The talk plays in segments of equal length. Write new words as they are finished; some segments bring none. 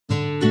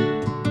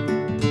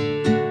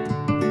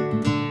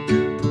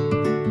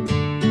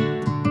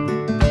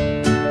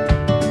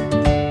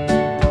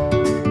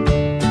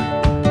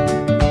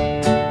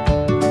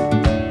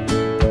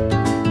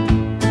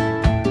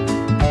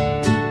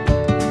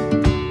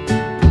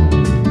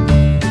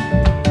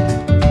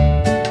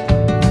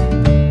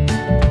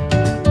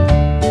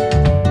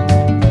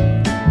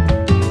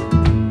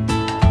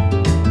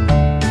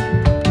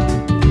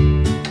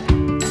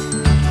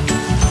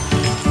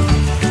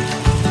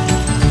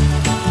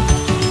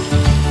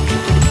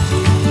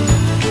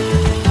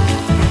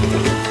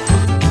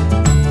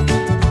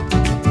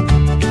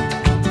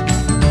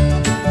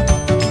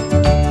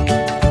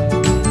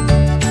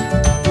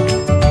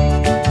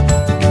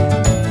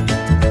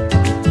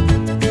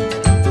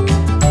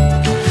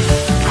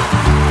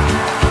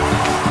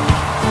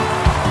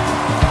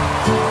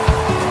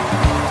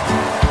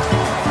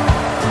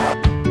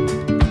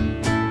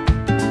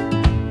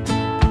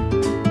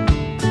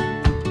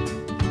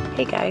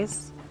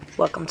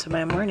welcome to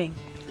my morning.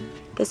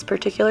 This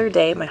particular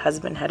day, my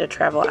husband had to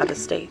travel out of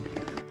state,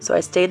 so I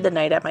stayed the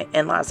night at my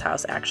in-laws'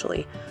 house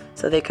actually,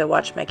 so they could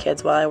watch my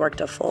kids while I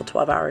worked a full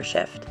 12-hour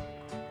shift.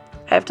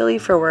 I have to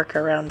leave for work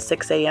around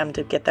 6 a.m.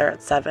 to get there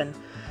at 7,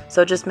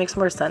 so it just makes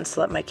more sense to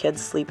let my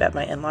kids sleep at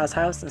my in-laws'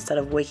 house instead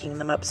of waking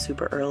them up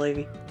super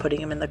early, putting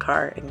them in the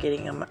car, and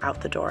getting them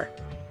out the door.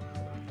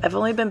 I've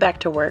only been back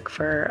to work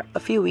for a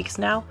few weeks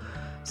now,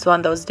 so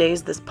on those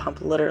days, this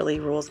pump literally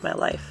rules my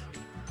life.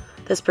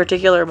 This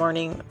particular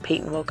morning,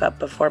 Peyton woke up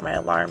before my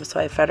alarm, so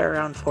I fed her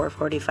around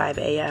 4:45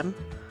 a.m.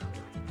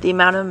 The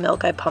amount of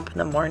milk I pump in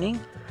the morning,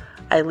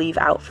 I leave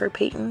out for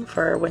Peyton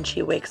for when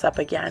she wakes up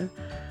again,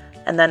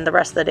 and then the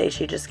rest of the day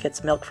she just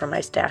gets milk from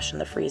my stash in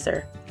the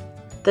freezer.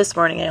 This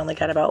morning I only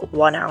got about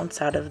 1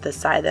 ounce out of the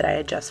side that I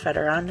had just fed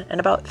her on, and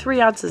about 3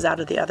 ounces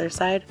out of the other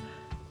side.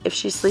 If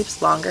she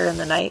sleeps longer in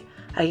the night,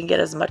 I can get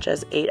as much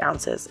as 8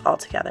 ounces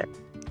altogether.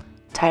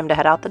 Time to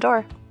head out the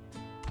door.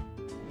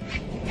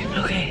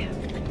 Okay.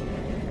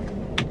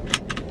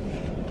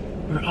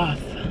 We're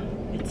off.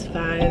 It's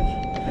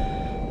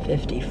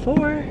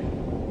 5:54.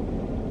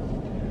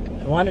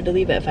 I wanted to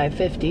leave at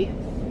 5:50.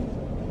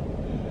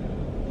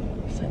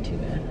 It's not too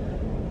bad.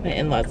 My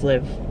in-laws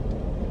live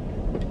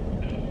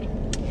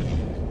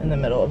in the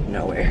middle of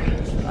nowhere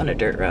on a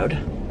dirt road.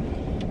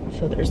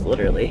 So there's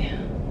literally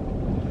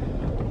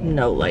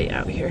no light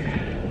out here.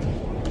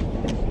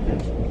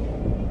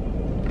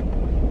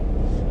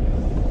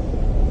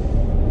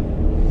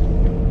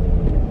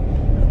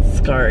 That's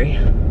scary.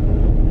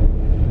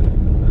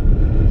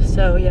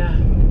 So yeah,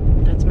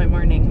 that's my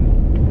morning.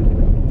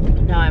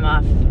 Now I'm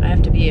off. I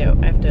have to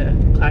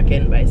clock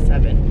in by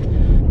 7.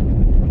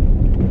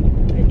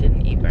 I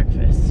didn't eat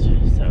breakfast,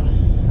 so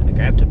I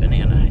grabbed a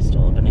banana. I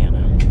stole a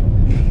banana.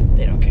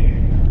 They don't care.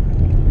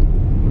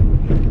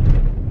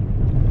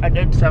 I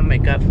did some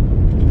makeup,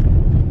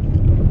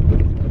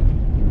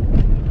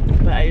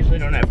 but I usually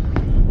don't have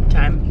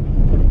time.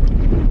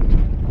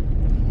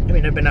 I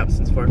mean, I've been up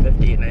since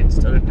 4:50 and I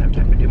still didn't have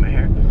time to do my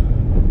hair.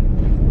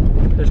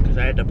 Just because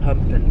I had to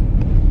pump and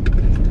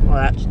all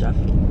that stuff.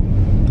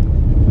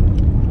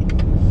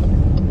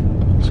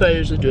 So I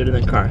usually do it in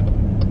the car.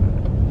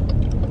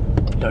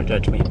 Don't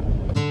judge me.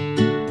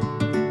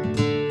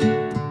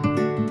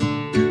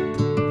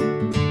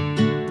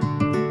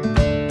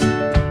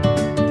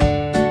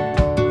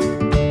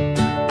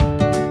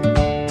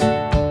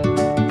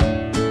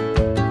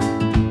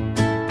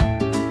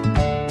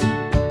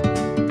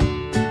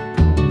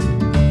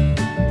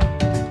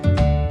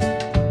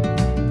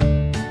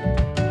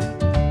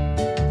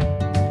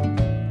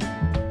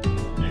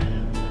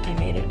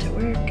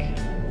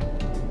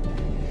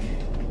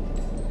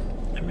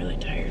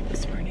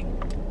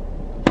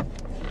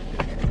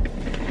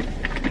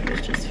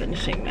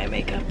 Finishing my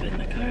makeup in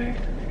the car.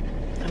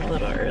 I'm a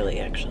little early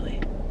actually,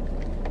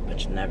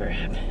 which never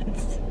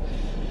happens.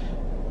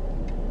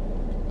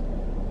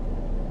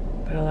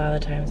 But a lot of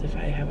the times if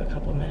I have a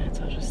couple minutes,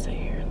 I'll just stay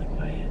here in the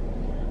quiet.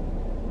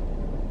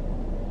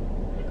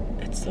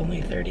 It's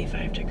only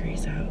 35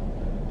 degrees out.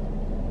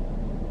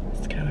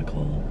 It's kind of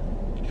cold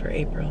for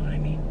April, I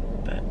mean,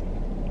 but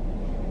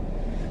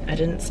I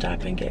didn't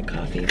stop and get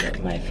coffee,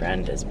 but my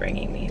friend is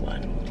bringing me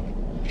one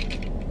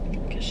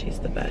because she's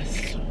the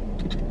best.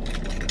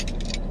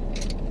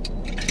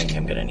 I think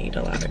I'm gonna need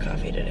a lot of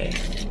coffee today.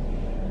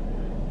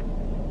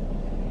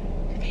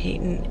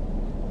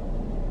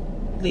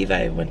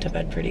 Levi went to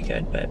bed pretty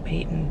good, but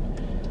Peyton,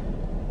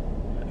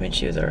 I mean,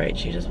 she was alright.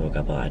 She just woke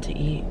up a lot to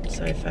eat,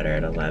 so I fed her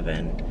at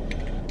 11.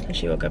 And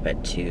she woke up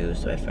at 2,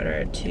 so I fed her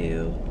at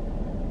 2.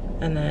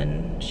 And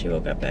then she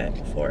woke up at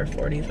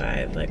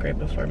 4:45, like right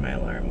before my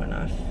alarm went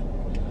off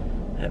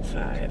at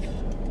 5.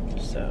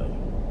 So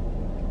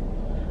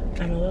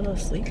I'm a little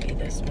sleepy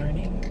this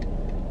morning.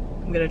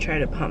 I'm gonna try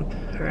to pump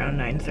around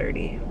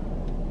 9:30.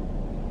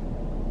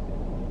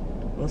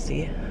 We'll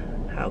see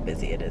how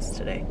busy it is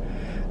today.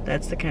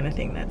 That's the kind of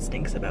thing that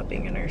stinks about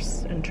being a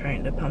nurse and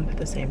trying to pump at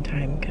the same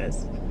time,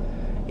 because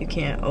you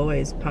can't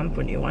always pump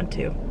when you want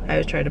to. I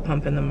always try to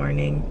pump in the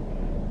morning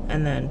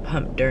and then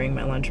pump during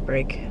my lunch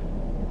break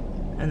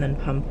and then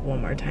pump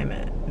one more time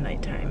at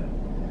nighttime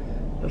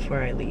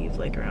before I leave,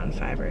 like around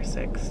 5 or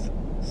 6.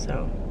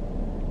 So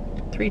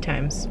 3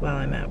 times while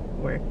I'm at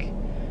work.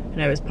 And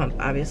I always pump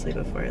obviously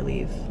before I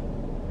leave.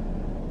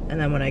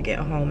 And then when I get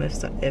home, if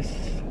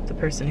the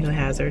person who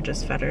has her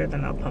just fed her,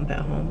 then I'll pump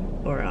at home,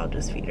 or I'll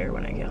just feed her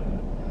when I get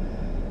home.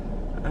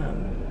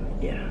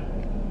 Yeah.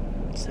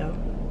 So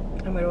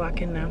I'm gonna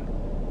walk in now.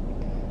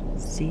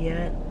 See you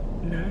at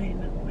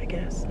 9, I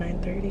guess,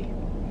 9:30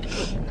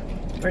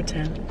 or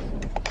 10.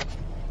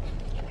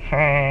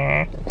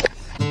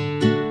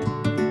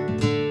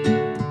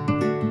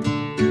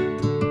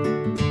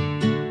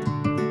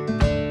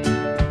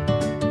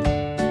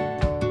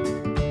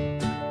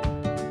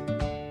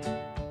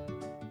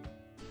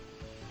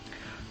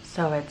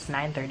 So it's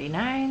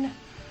 9:39.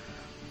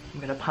 I'm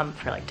gonna pump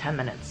for like 10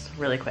 minutes,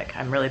 really quick.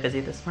 I'm really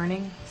busy this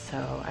morning,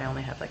 so I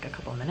only have like a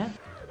couple minutes.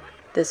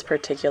 This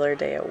particular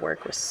day at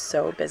work was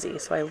so busy,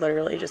 so I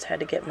literally just had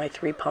to get my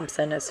 3 pumps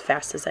in as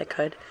fast as I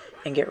could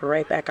and get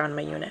right back on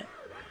my unit.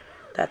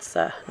 That's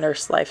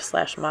nurse life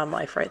 / mom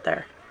life right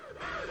there.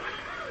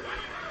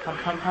 Pump,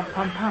 pump, pump,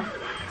 pump, pump.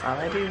 That's all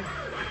I do.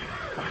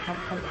 Pump, pump,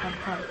 pump, pump,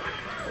 pump.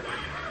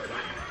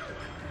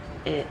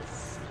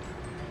 It's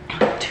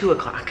 2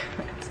 o'clock.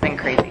 It's been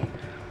crazy.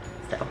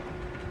 So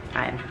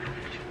I'm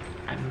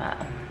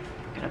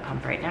gonna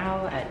pump right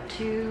now at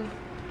 2.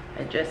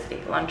 I just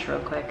ate lunch real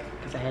quick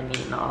because I hadn't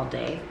eaten all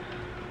day.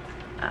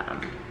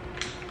 I'm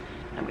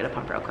gonna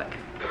pump real quick.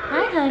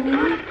 Hi,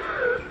 honey.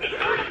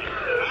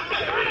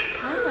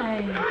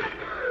 Hi.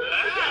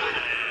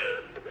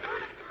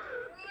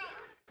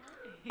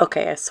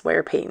 Okay, I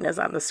swear Peyton is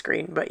on the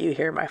screen, but you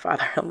hear my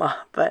father-in-law,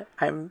 but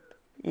I'm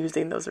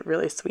using those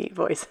really sweet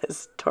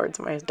voices towards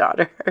my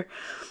daughter.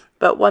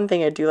 But one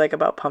thing I do like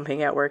about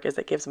pumping at work is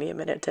it gives me a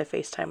minute to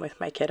FaceTime with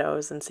my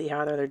kiddos and see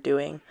how they're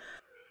doing.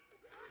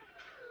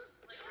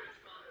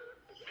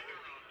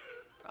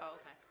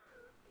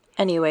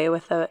 Anyway,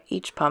 with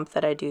each pump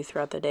that I do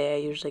throughout the day, I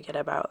usually get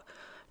about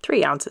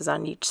 3 ounces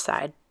on each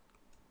side.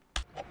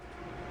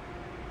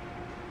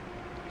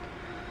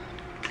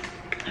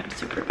 I'm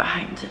super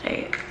behind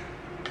today.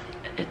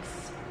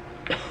 It's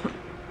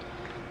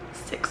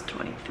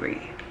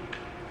 6:23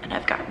 and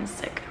I've gotten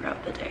sick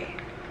throughout the day.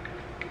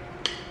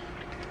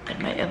 And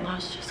my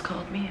in-laws just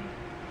called me.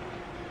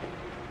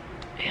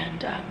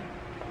 And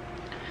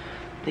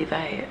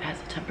Levi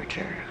has a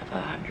temperature of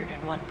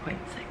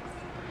 101.6.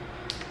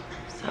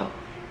 So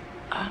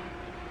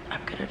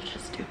I'm gonna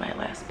just do my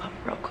last pump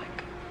real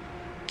quick.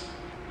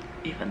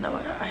 Even though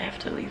I have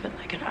to leave in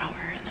like an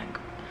hour and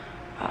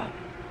then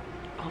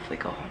hopefully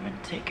go home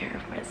and take care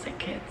of my sick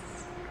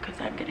kids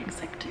because I'm getting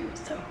sick too.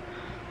 So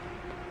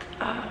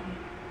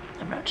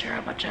I'm not sure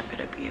how much I'm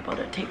gonna be able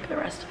to take the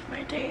rest of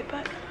my day,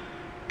 but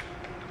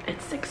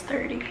it's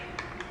 6:30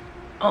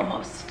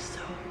 almost,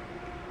 so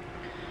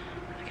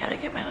I gotta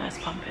get my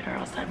last pump in or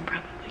else I'm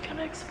probably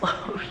gonna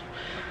explode.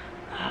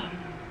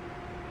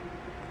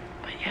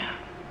 But yeah,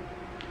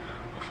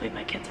 hopefully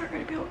my kids are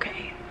gonna be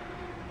okay.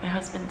 My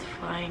husband's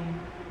flying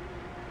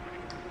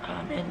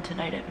in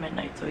tonight at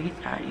midnight, so he's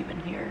not even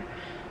here.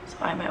 So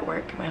I'm at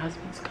work and my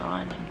husband's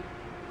gone and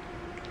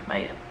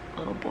my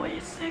little boy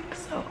is sick,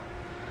 so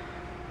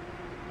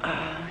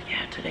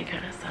yeah, today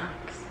kind of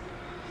sucks.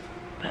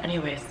 But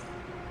anyways,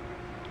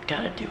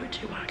 gotta do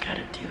what you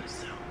gotta do,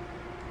 so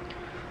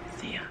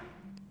see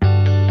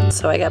ya.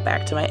 So I got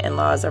back to my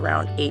in-laws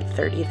around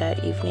 8:30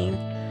 that evening,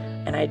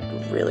 and I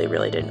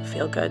really didn't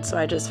feel good, so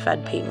I just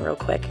fed Peyton real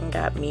quick and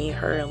got me,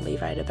 her, and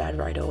Levi to bed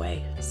right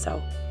away.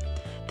 So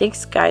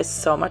thanks guys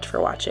so much for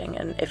watching,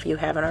 and if you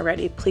haven't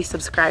already, please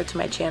subscribe to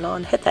my channel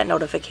and hit that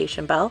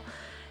notification bell,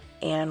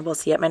 and we'll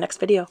see you at my next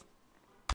video.